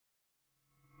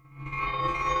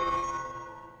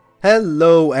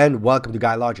Hello and welcome to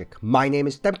Guy Logic. My name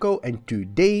is Temco and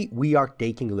today we are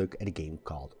taking a look at a game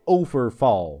called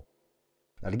Overfall.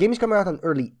 Now the game is coming out on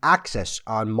early access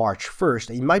on March 1st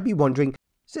and you might be wondering,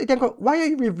 say Temco, why are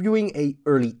you reviewing a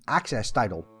early access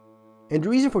title? And the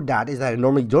reason for that is that I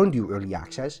normally don't do early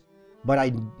access, but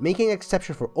I'm making an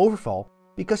exception for Overfall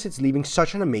because it's leaving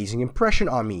such an amazing impression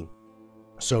on me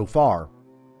so far.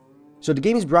 So the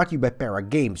game is brought to you by Para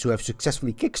Games, who have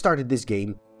successfully kickstarted this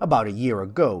game about a year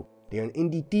ago. They're an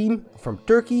indie team from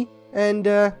Turkey, and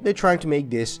they're trying to make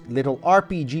this little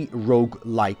RPG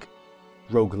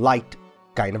roguelite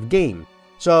kind of game.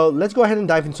 So let's go ahead and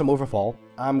dive into some Overfall.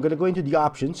 I'm gonna go into the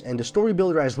options and the story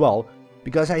builder as well,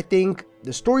 because I think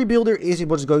the story builder is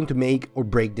what's going to make or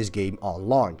break this game on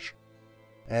launch.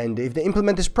 And if they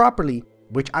implement this properly,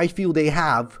 which I feel they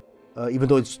have, even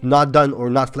though it's not done or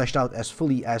not fleshed out as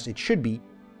fully as it should be,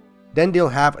 then they'll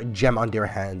have a gem on their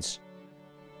hands.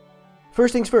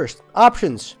 First things first,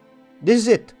 options. This is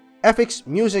it. FX,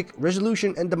 music,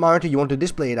 resolution, and the monitor you want to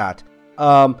display it at.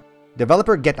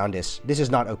 Developer, get on this. This is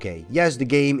not okay. Yes, the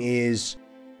game is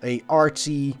a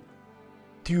artsy,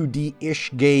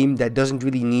 2D-ish game that doesn't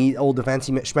really need all the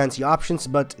fancy options,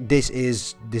 but this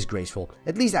is disgraceful.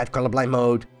 At least add colorblind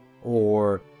mode,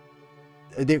 or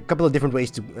there are a couple of different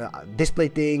ways to display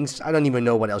things. I don't even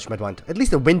know what else you might want. At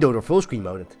least a window or full screen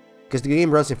mode, because the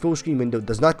game runs in full screen window,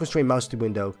 does not constrain mouse to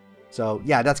window. So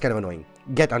yeah, that's kind of annoying.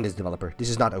 Get on this, developer. This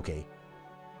is not okay.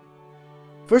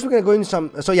 First we're going to go into some,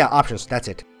 options, that's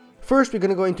it. First we're going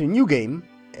to go into new game,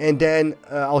 and then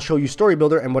I'll show you story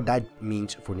builder and what that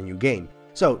means for the new game.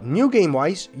 So new game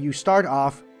wise, you start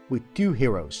off with 2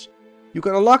 heroes. You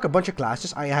can unlock a bunch of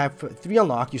classes. I have 3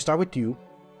 unlocked. You start with 2.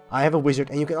 I have a wizard,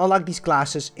 and you can unlock these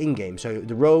classes in-game. So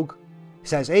the rogue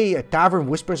says, hey, a tavern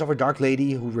whispers of a dark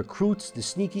lady who recruits the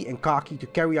sneaky and cocky to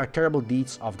carry out terrible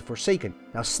deeds of the Forsaken.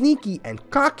 Now, sneaky and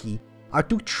cocky are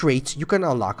 2 traits you can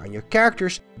unlock on your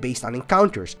characters based on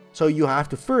encounters. So you have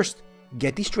to first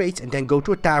get these traits and then go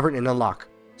to a tavern and unlock.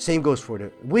 Same goes for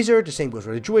the wizard, the same goes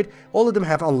for the druid. All of them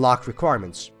have unlocked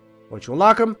requirements. Once you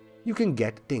unlock them, you can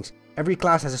get things. Every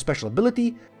class has a special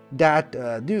ability that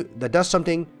does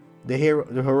something. The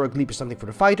heroic leap is something for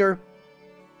the fighter.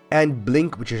 And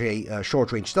Blink, which is a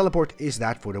short-range teleport, is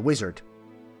that for the wizard.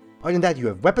 Other than that, you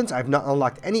have weapons. I have not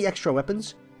unlocked any extra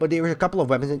weapons, but there are a couple of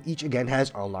weapons and each again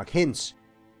has unlock hints.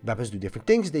 Weapons do different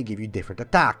things, they give you different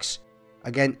attacks.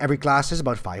 Again, every class has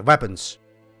about 5 weapons,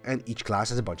 and each class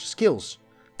has a bunch of skills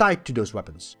tied to those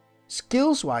weapons.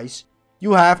 Skills-wise,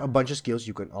 you have a bunch of skills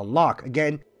you can unlock.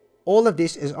 Again, all of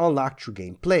this is unlocked through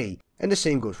gameplay, and the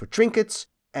same goes for trinkets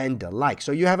and the like.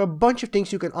 So you have a bunch of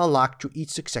things you can unlock through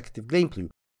each successive gameplay.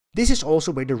 This is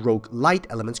also where the roguelite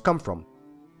elements come from.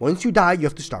 Once you die, you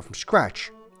have to start from scratch.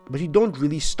 But you don't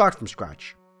really start from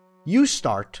scratch. You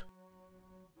start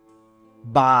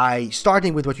by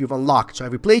starting with what you've unlocked. So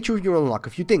every playthrough, you unlock a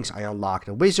few things. I unlocked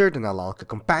a wizard, and I unlock a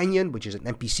companion, which is an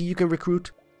NPC you can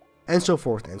recruit, and so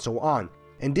forth and so on.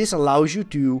 And this allows you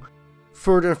to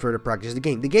further and further practice the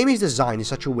game. The game is designed in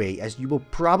such a way as you will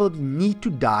probably need to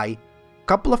die a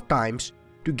couple of times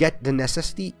to get the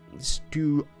necessity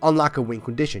to unlock a win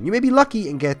condition. You may be lucky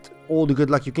and get all the good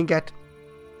luck you can get,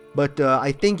 but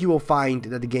I think you will find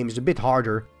that the game is a bit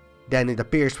harder than it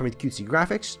appears from its cutesy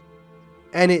graphics,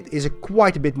 and it is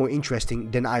quite a bit more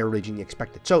interesting than I originally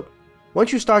expected. So,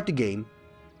 once you start the game,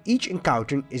 each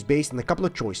encounter is based on a couple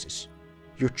of choices.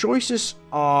 Your choices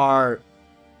are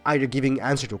either giving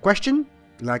answer to a question,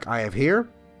 like I have here,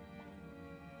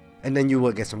 and then you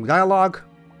will get some dialogue,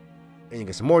 and you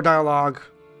get some more dialogue,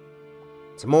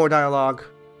 some more dialogue.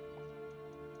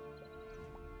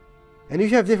 And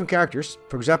if you have different characters,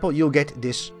 for example, you'll get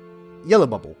this yellow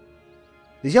bubble.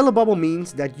 This yellow bubble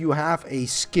means that you have a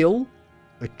skill,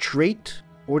 a trait,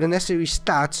 or the necessary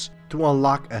stats to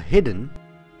unlock a hidden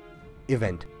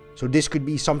event. So this could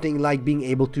be something like being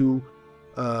able to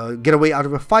get away out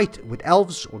of a fight with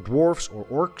elves or dwarves or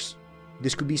orcs.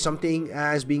 This could be something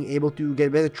as being able to get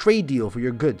a better trade deal for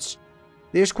your goods.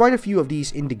 There's quite a few of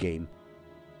these in the game.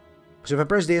 So if I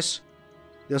press this,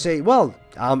 they'll say, well,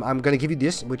 I'm going to give you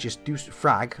this, which is 2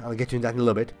 frag. I'll get to that in a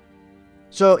little bit.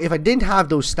 So if I didn't have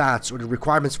those stats or the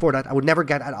requirements for that, I would never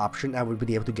get that option. I would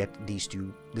be able to get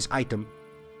this item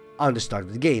on the start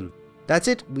of the game. That's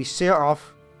it. We start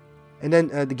off, and then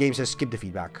the game says skip the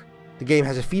feedback. The game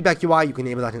has a feedback UI. You can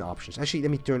enable that in options. Actually,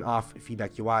 let me turn off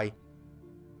feedback UI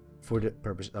for the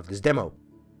purpose of this demo.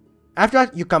 After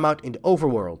that, you come out in the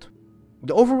overworld.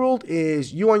 The overworld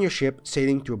is you on your ship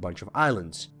sailing to a bunch of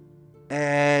islands.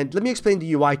 And let me explain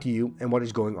the UI to you and what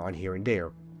is going on here and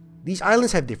there. These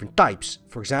islands have different types.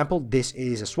 For example, this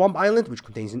is a swamp island which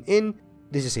contains an inn.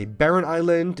 This is a barren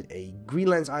island, a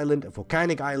Greenlands island, a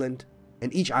volcanic island,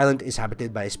 and each island is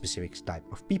inhabited by a specific type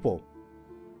of people.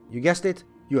 You guessed it,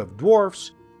 you have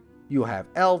dwarves, you have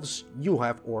elves, you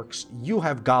have orcs, you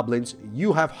have goblins,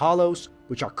 you have hollows,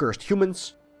 which are cursed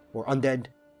humans, or undead,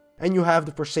 and you have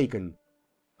the Forsaken.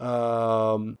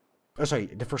 The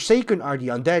Forsaken are the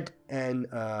undead, and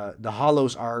the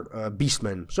hollows are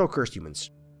beastmen, so cursed humans.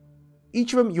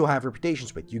 Each of them you have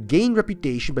reputations with. You gain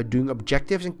reputation by doing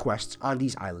objectives and quests on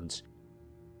these islands.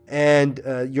 And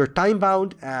you're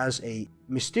time-bound as a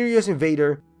mysterious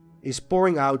invader is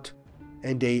pouring out,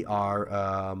 and they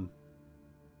are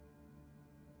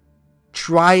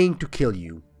trying to kill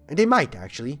you. And they might,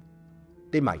 actually.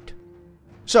 They might.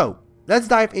 So, let's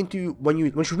dive into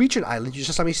once you reach an island, you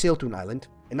just let me sail to an island,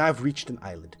 and I've reached an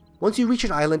island. Once you reach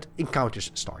an island,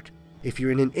 encounters start. If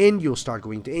you're in an inn, you'll start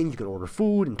going to inn, you can order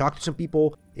food and talk to some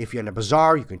people. If you're in a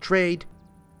bazaar, you can trade.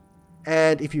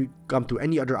 And if you come to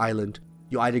any other island,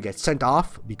 you either get sent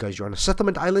off because you're on a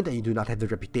settlement island and you do not have the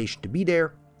reputation to be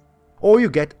there, or you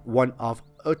get one of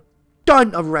a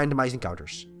ton of randomized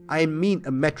encounters. I mean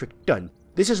a metric ton.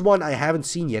 This is one I haven't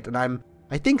seen yet, and I'm,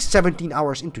 I think, 17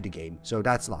 hours into the game, so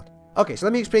that's a lot. Okay, so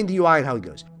let me explain the UI and how it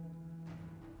goes.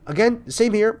 Again, the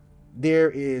same here.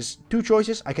 There is two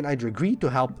choices. I can either agree to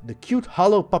help the cute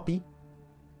hollow puppy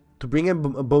to bring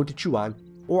him a bone to chew on,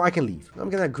 or I can leave. I'm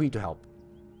gonna agree to help.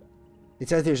 It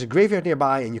says there's a graveyard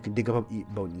nearby and you can dig up a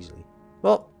bone easily.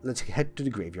 Well, let's head to the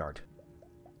graveyard.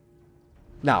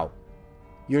 Now,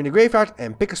 you're in the graveyard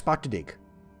and pick a spot to dig.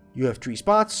 You have 3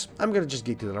 spots. I'm gonna just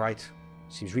dig to the right.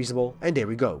 Seems reasonable. And there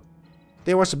we go.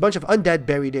 There was a bunch of undead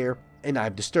buried there, and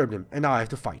I've disturbed them, and now I have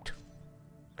to fight.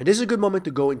 And this is a good moment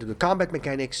to go into the combat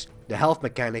mechanics, the health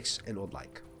mechanics, and what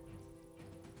like.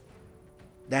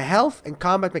 The health and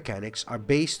combat mechanics are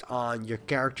based on your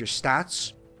character's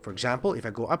stats. For example, if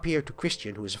I go up here to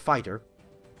Christian, who is a fighter,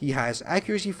 he has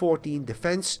accuracy 14,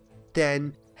 defense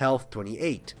 10, health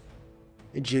 28.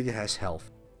 And Jillian has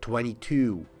health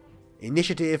 22.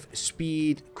 Initiative,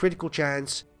 speed, critical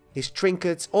chance, his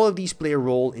trinkets, all of these play a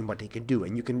role in what they can do.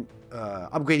 And you can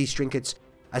upgrade these trinkets,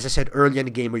 as I said earlier in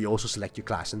the game, where you also select your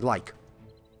class and the like.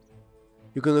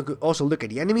 You can also look at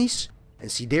the enemies and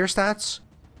see their stats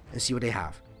and see what they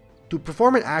have. To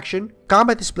perform an action,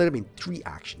 combat is split up in 3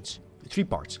 actions, 3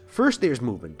 parts. First, there's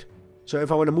movement. So if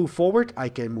I want to move forward, I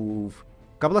can move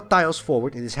a couple of tiles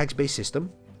forward in this hex-based system,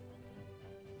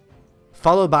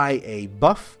 followed by a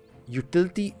buff,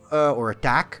 utility, or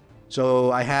attack.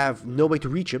 So I have no way to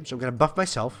reach him, so I'm going to buff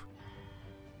myself.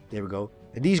 There we go.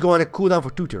 And these go on a cooldown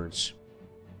for 2 turns.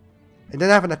 And then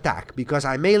I have an attack. Because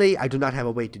I'm melee, I do not have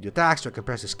a way to do attacks, so I can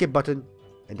press the skip button,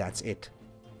 and that's it.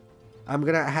 I'm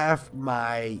going to have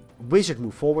my wizard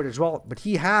move forward as well, but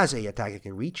he has a attack I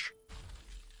can reach,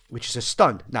 which is a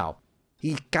stun. Now,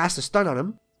 he casts a stun on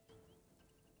him,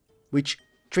 which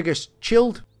triggers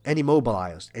chilled and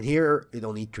immobilized. And here, it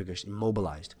only triggers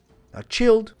immobilized. Now,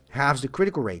 chilled halves the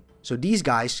critical rate. So these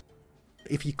guys,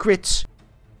 if he crits,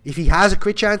 if he has a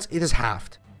crit chance, it is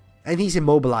halved. And he's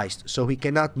immobilized, so he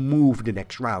cannot move the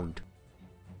next round.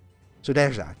 So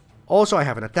there's that. Also, I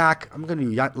have an attack. I'm going to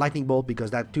do lightning bolt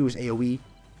because that too is AoE.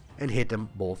 And hit them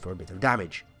both for a bit of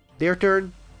damage. Their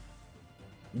turn.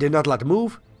 They're not allowed to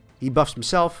move. He buffs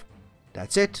himself.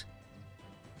 That's it.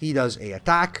 He does a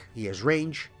attack. He has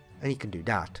range. And he can do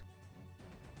that.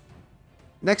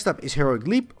 Next up is Heroic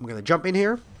Leap. I'm going to jump in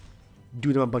here.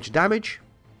 Do them a bunch of damage.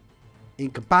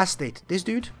 Incapacitate this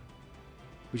dude,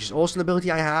 which is also an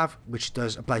ability I have, which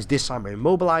applies this time when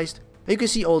immobilized. And you can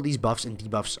see all these buffs and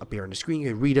debuffs appear on the screen.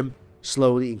 You can read them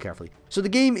slowly and carefully. So the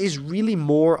game is really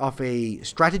more of a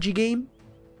strategy game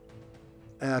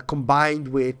combined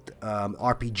with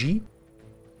RPG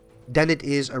than it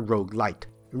is a roguelite.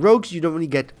 In rogues, you don't really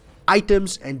get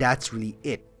items, and that's really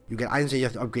it. You get items and you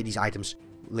have to upgrade these items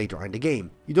later on in the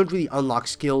game. You don't really unlock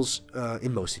skills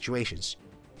in most situations.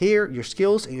 Here, your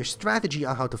skills and your strategy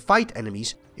on how to fight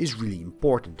enemies is really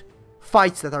important.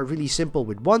 Fights that are really simple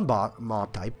with one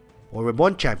mob type or with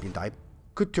one champion type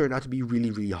could turn out to be really,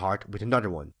 really hard with another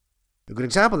one. A good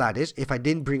example of that is, if I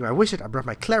didn't bring my wizard, I brought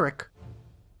my cleric,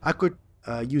 I could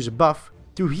use a buff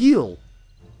to heal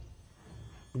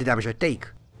the damage I take.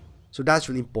 So that's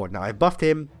really important. Now I buffed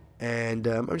him, and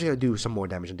I'm just going to do some more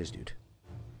damage on this dude.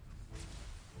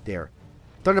 There.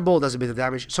 Thunderbolt does a bit of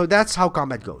damage. So that's how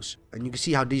combat goes. And you can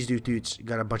see how these dudes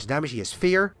got a bunch of damage. He has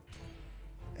fear.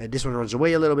 And this one runs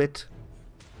away a little bit.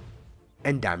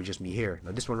 And damages me here.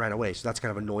 Now this one ran away. So that's kind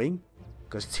of annoying.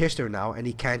 Because it's his turn now and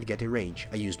he can't get in range.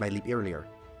 I used my leap earlier.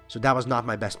 So that was not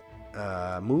my best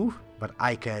move. But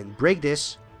I can break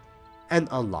this and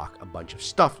unlock a bunch of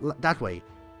stuff that way.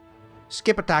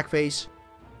 Skip attack phase.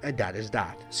 And that is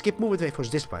that. Skip movement wave was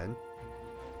this plan.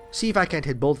 See if I can't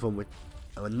hit both of them with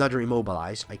another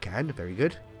immobilize. I can, very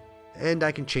good. And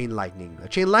I can chain lightning. A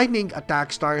chain lightning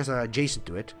attacks targets that are adjacent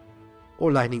to it,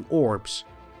 or lightning orbs.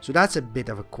 So that's a bit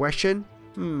of a question.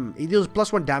 It deals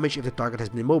 +1 damage if the target has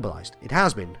been immobilized. It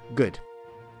has been. Good.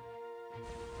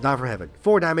 Down from heaven.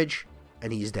 4 damage,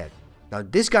 and he's dead. Now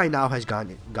this guy now has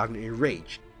gotten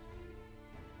enraged.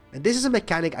 And this is a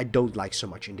mechanic I don't like so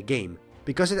much in the game,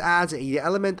 because it adds an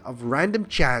element of random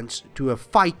chance to a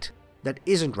fight that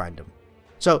isn't random.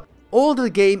 So all the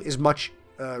game is much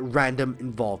random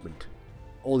involvement.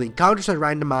 All the encounters are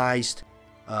randomized.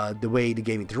 The way the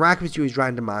game interacts with you is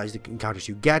randomized. The encounters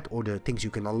you get or the things you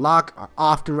can unlock are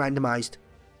often randomized.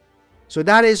 So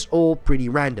that is all pretty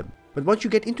random. But once you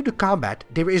get into the combat,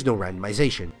 there is no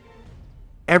randomization.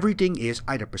 Everything is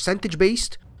either percentage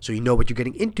based, so you know what you're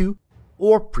getting into,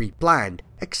 or pre-planned,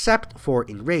 except for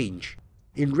in range.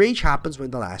 In range happens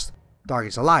when the last target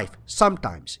is alive.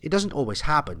 Sometimes. It doesn't always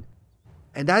happen.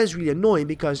 And that is really annoying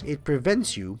because it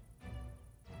prevents you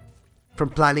from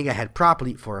planning ahead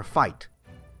properly for a fight.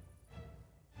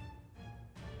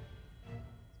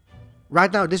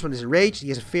 Right now this one is enraged. He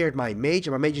has feared my mage,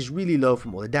 and my mage is really low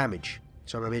from all the damage.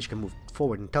 So my mage can move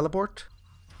forward and teleport.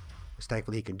 Because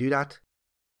thankfully he can do that.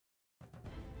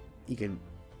 He can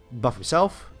buff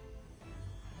himself.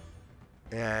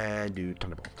 And do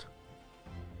Thunderbolt.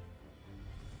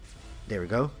 There we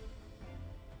go.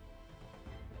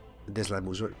 This land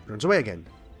moves, runs away again.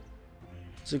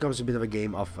 So it becomes a bit of a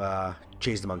game of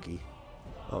chase the monkey.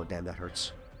 Oh damn, that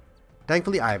hurts.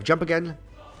 Thankfully I have jump again.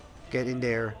 Get in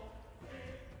there.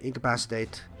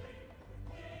 Incapacitate.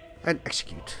 And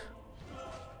execute.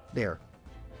 There.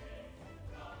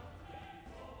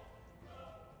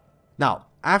 Now,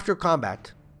 after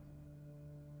combat,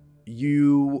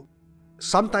 you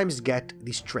sometimes get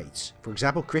these traits. For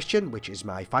example, Christian, which is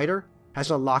my fighter,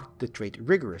 has unlocked the trait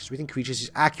Rigorous, which increases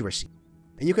his accuracy.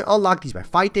 And you can unlock these by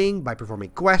fighting, by performing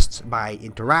quests, by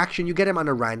interaction. You get them on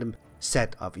a random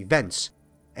set of events.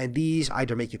 And these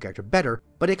either make your character better,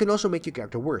 but they can also make your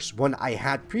character worse. One I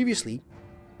had previously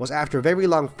was after a very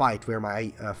long fight where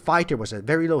my fighter was at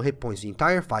very low hit points the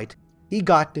entire fight. He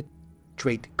got the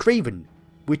trait Craven,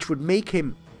 which would make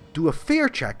him do a fear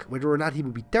check whether or not he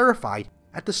would be terrified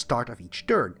at the start of each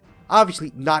turn.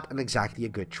 Obviously not exactly a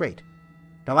good trait.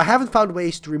 Now I haven't found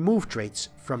ways to remove traits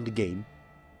from the game.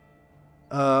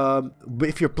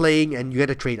 If you're playing and you get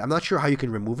a trait, I'm not sure how you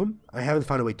can remove them. I haven't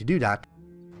found a way to do that.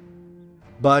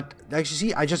 But as you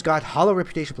see, I just got Hollow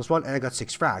Reputation +1 and I got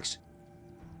 6 frags.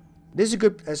 This is as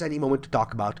good as any moment to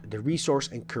talk about the resource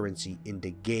and currency in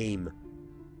the game.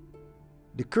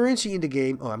 The currency in the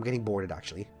game... Oh, I'm getting bored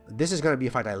actually. This is going to be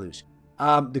a fight I lose.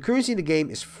 The currency in the game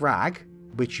is frag,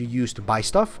 which you use to buy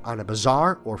stuff on a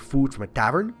bazaar or food from a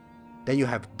tavern. Then you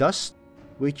have dust,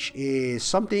 which is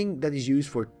something that is used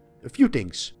for a few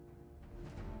things.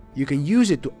 You can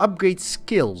use it to upgrade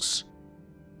skills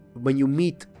when you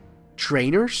meet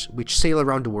trainers, which sail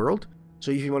around the world.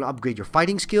 So if you want to upgrade your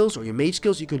fighting skills or your mage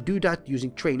skills, you can do that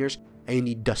using trainers, and you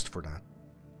need dust for that.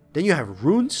 Then you have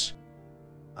runes.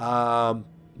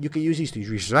 You can use these to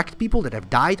resurrect people that have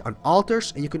died on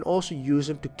altars, and you can also use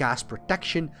them to cast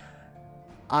protection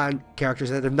on characters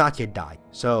that have not yet died.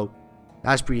 So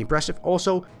that's pretty impressive.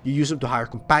 Also, you use them to hire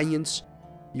companions.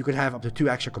 You can have up to 2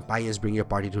 extra companions, bring your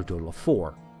party to a total of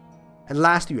 4. And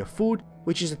lastly, you have food,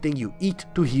 which is the thing you eat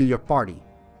to heal your party,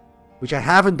 which I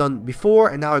haven't done before,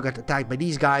 and now I got attacked by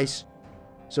these guys.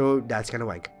 So that's kind of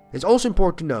wank. It's also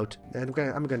important to note that I'm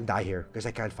gonna die here because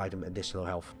I can't fight him at this low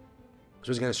health.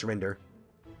 So he's gonna surrender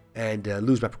and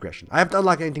lose my progression. I haven't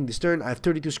unlocked anything this turn. I have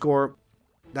 32 score.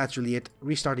 That's really it.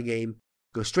 Restart the game.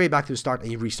 Go straight back to the start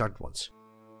and you restart once.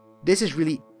 This is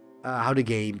really how the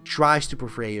game tries to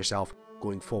portray yourself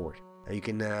going forward. Now you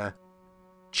can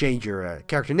change your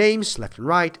character names left and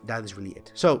right. That is really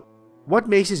it. So what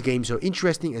makes this game so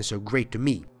interesting and so great to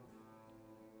me?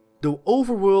 The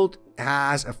overworld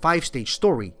has a 5-stage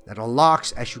story that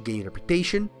unlocks as you gain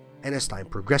reputation and as time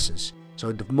progresses.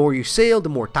 So the more you sail, the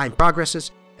more time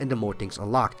progresses and the more things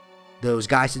unlocked. Those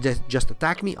guys that just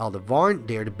attacked me, Aldevarn,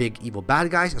 they're the big evil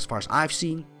bad guys as far as I've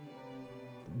seen,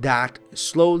 that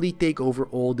slowly take over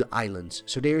all the islands.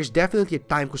 So there is definitely a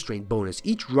time constraint bonus.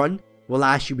 Each run will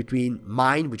last you between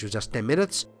mine, which was just 10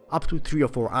 minutes, up to 3 or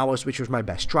 4 hours, which was my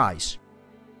best tries.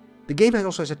 The game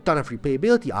also has a ton of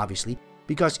replayability, obviously,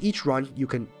 because each run you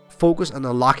can focus on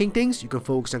unlocking things, you can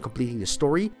focus on completing the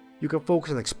story, you can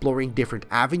focus on exploring different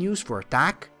avenues for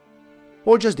attack,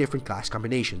 or just different class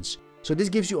combinations. So this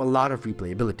gives you a lot of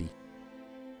replayability.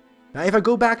 Now if I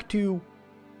go back to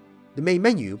the main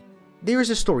menu, there is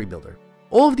a story builder.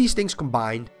 All of these things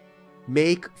combined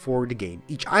make for the game.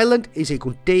 Each island is a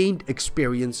contained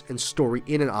experience and story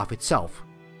in and of itself.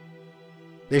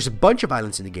 There's a bunch of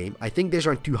islands in the game. I think there's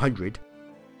around 200.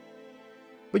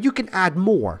 But you can add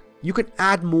more. You can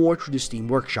add more through the Steam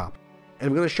Workshop. And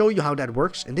I'm going to show you how that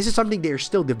works. And this is something they're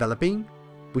still developing,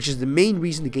 which is the main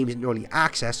reason the game is in early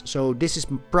access. So this is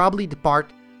probably the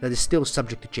part that is still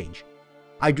subject to change.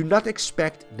 I do not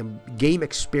expect the game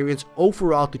experience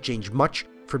overall to change much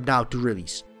from now to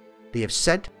release. They have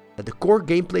said that the core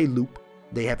gameplay loop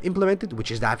they have implemented, which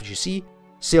is that which you see,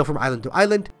 sail from island to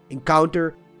island,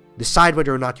 encounter, decide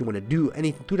whether or not you want to do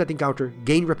anything to that encounter,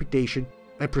 gain reputation,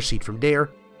 and proceed from there.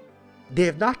 They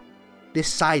have not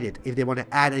decided if they want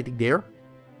to add anything there,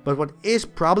 but what is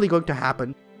probably going to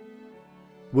happen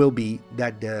will be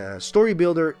that the story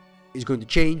builder is going to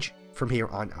change from here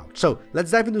on out. So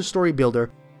let's dive into the story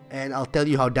builder, and I'll tell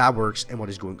you how that works and what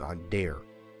is going on there.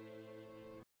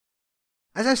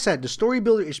 As I said, the story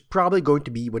builder is probably going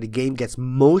to be where the game gets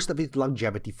most of its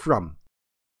longevity from.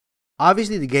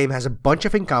 Obviously, the game has a bunch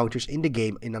of encounters in the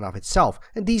game in and of itself,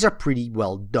 and these are pretty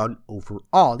well done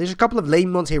overall. There's a couple of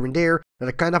lame ones here and there that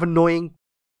are kind of annoying,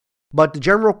 but the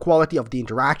general quality of the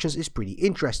interactions is pretty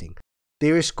interesting.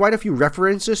 There is quite a few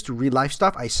references to real life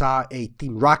stuff. I saw a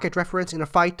Team Rocket reference in a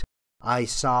fight. I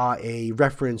saw a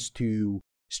reference to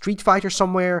Street Fighter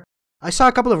somewhere. I saw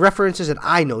a couple of references that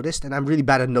I noticed, and I'm really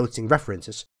bad at noticing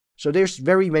references. So there's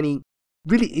very many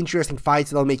really interesting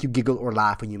fights that'll make you giggle or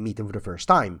laugh when you meet them for the first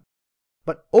time.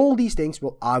 But all these things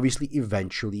will obviously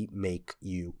eventually make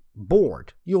you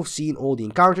bored. You've seen all the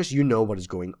encounters, you know what is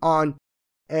going on,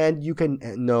 and you can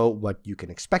know what you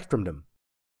can expect from them.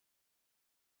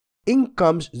 In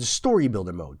comes the story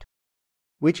builder mode,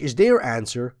 which is their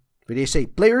answer where they say,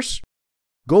 players,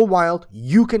 go wild,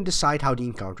 you can decide how the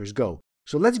encounters go.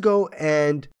 So let's go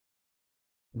and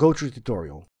go through the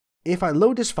tutorial. If I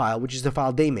load this file, which is the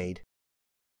file they made,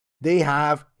 they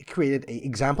have created an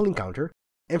example encounter,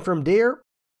 and from there,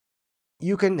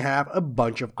 you can have a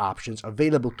bunch of options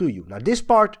available to you. Now, this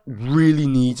part really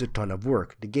needs a ton of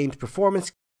work. The game's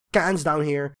performance cans down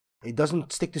here. It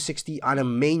doesn't stick to 60 on a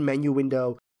main menu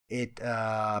window. It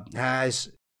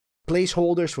has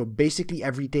placeholders for basically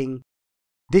everything.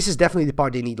 This is definitely the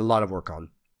part they need a lot of work on.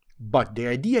 But the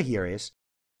idea here is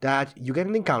that you get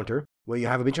an encounter where you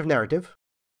have a bunch of narrative,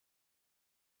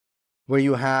 where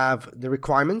you have the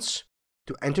requirements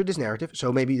to enter this narrative.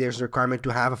 So maybe there's a requirement to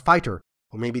have a fighter,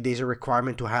 or maybe there's a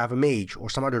requirement to have a mage, or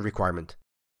some other requirement.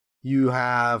 You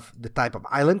have the type of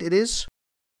island it is,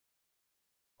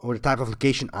 or the type of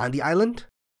location on the island.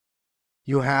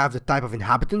 You have the type of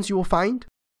inhabitants you will find,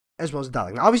 as well as the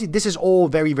dialogue. Now, obviously, this is all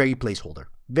very, very placeholder.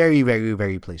 Very, very,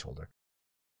 very placeholder.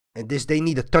 And they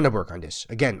need a ton of work on this.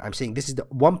 Again, I'm saying this is the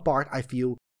one part I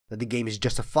feel that the game is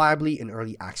justifiably in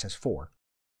early access for.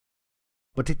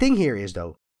 But the thing here is,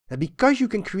 though, that because you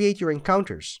can create your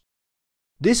encounters,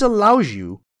 this allows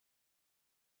you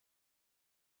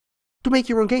to make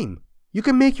your own game. You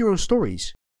can make your own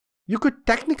stories. You could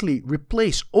technically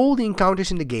replace all the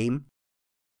encounters in the game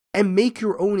and make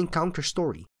your own encounter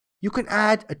story. You can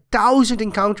add 1,000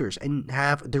 encounters and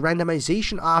have the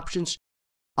randomization options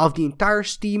of the entire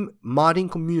Steam modding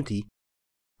community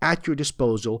at your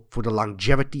disposal for the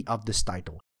longevity of this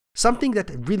title. Something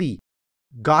that really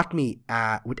got me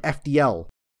with FTL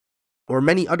or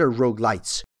many other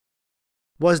roguelites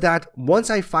was that once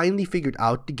I finally figured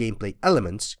out the gameplay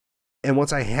elements, and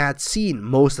once I had seen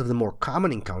most of the more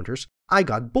common encounters, I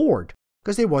got bored,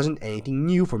 because there wasn't anything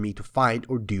new for me to find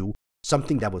or do,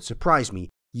 something that would surprise me.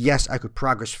 Yes, I could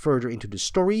progress further into the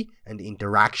story and the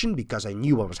interaction because I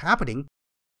knew what was happening,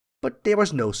 but there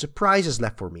was no surprises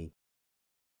left for me.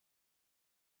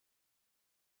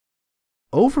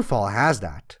 Overfall has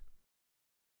that.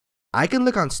 I can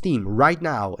look on Steam right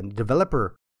now, and the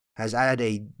developer has added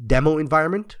a demo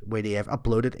environment where they have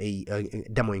uploaded a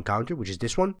demo encounter, which is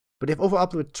this one. But they've overall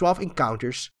uploaded 12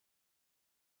 encounters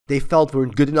they felt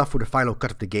weren't good enough for the final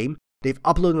cut of the game. They've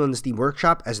uploaded on the Steam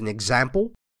Workshop as an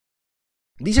example.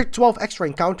 These are 12 extra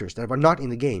encounters that are not in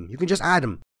the game. You can just add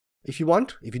them if you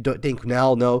want. If you don't think,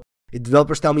 no, if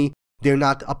developers tell me they're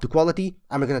not up to quality,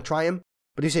 I'm not going to try them.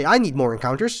 But if you say, I need more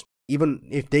encounters, even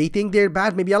if they think they're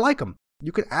bad, maybe I like them.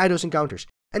 You can add those encounters.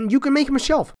 And you can make them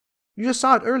yourself. You just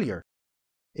saw it earlier.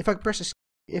 If I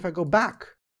go back,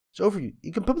 it's over you.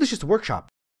 You can publish this to Workshop.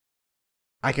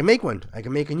 I can make one. I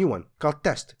can make a new one called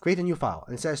test. Create a new file.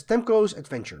 And it says Temco's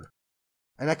Adventure.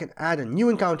 And I can add a new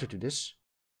encounter to this.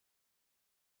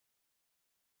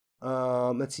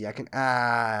 Let's see. I can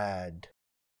add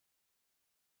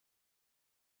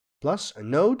plus a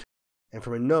node. And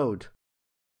from a node,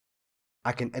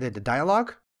 I can edit the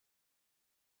dialogue.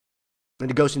 And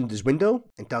it goes into this window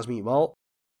and tells me, well,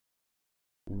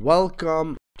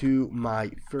 welcome to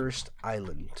my first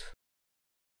island.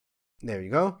 There you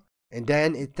go. And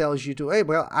then it tells you to, hey,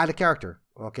 well, add a character.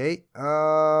 Okay.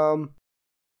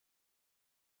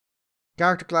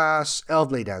 Character class, Elf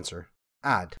Blade Dancer.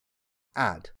 Add.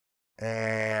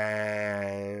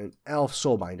 And Elf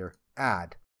Soulbinder.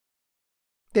 Add.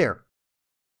 There.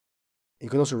 You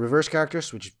can also reverse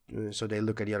characters, which so they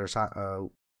look at the other side.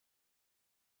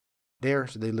 There,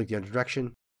 so they look the other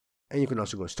direction. And you can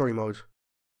also go story mode,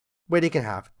 where they can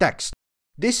have text.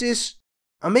 This is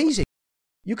amazing.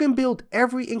 You can build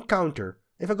every encounter.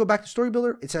 If I go back to Story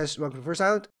Builder, it says, welcome to First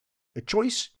Island, a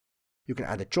choice. You can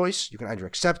add a choice. You can either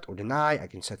accept or deny. I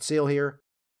can set sail here.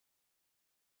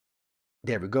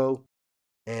 There we go.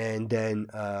 And then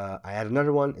I add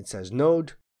another one. It says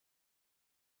node.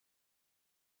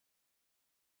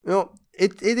 You know,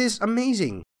 it is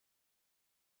amazing.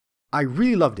 I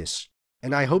really love this.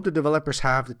 And I hope the developers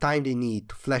have the time they need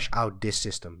to flesh out this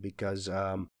system, because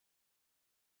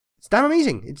it's damn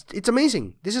amazing. It's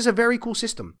amazing. This is a very cool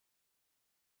system.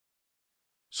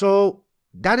 So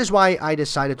that is why I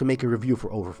decided to make a review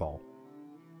for Overfall.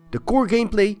 The core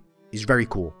gameplay is very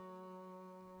cool.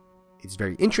 It's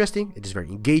very interesting. It is very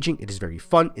engaging. It is very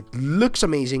fun. It looks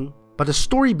amazing. But the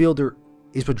story builder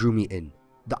is what drew me in.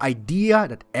 The idea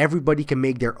that everybody can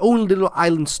make their own little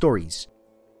island stories.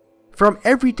 From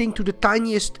everything to the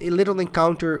tiniest little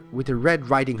encounter with a Red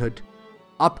Riding Hood,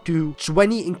 up to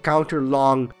 20 encounter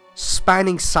long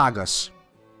spanning sagas.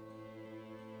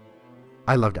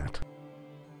 I love that.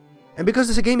 And because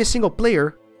this game is single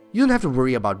player, you don't have to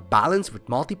worry about balance with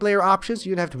multiplayer options.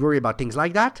 You don't have to worry about things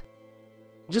like that.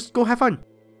 Just go have fun.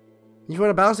 If you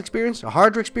want a balanced experience, a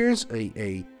harder experience,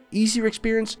 a easier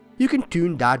experience, you can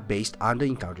tune that based on the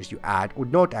encounters you add or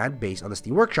not add based on the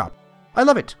Steam Workshop. I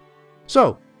love it.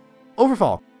 So,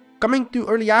 Overfall, coming to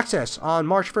early access on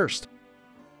March 1st.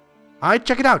 Alright,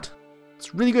 check it out.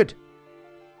 It's really good.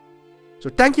 So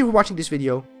thank you for watching this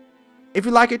video. If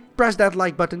you like it, press that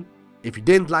like button. If you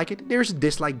didn't like it, there's a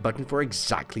dislike button for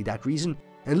exactly that reason.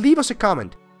 And leave us a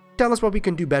comment. Tell us what we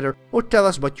can do better, or tell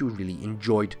us what you really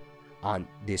enjoyed on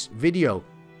this video.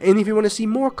 And if you want to see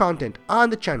more content on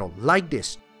the channel like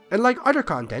this, and like other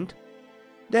content,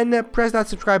 then press that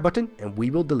subscribe button and we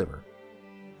will deliver.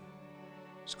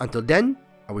 So until then,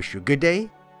 I wish you a good day,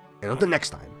 and until next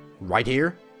time, right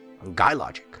here on Guy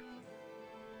Logic.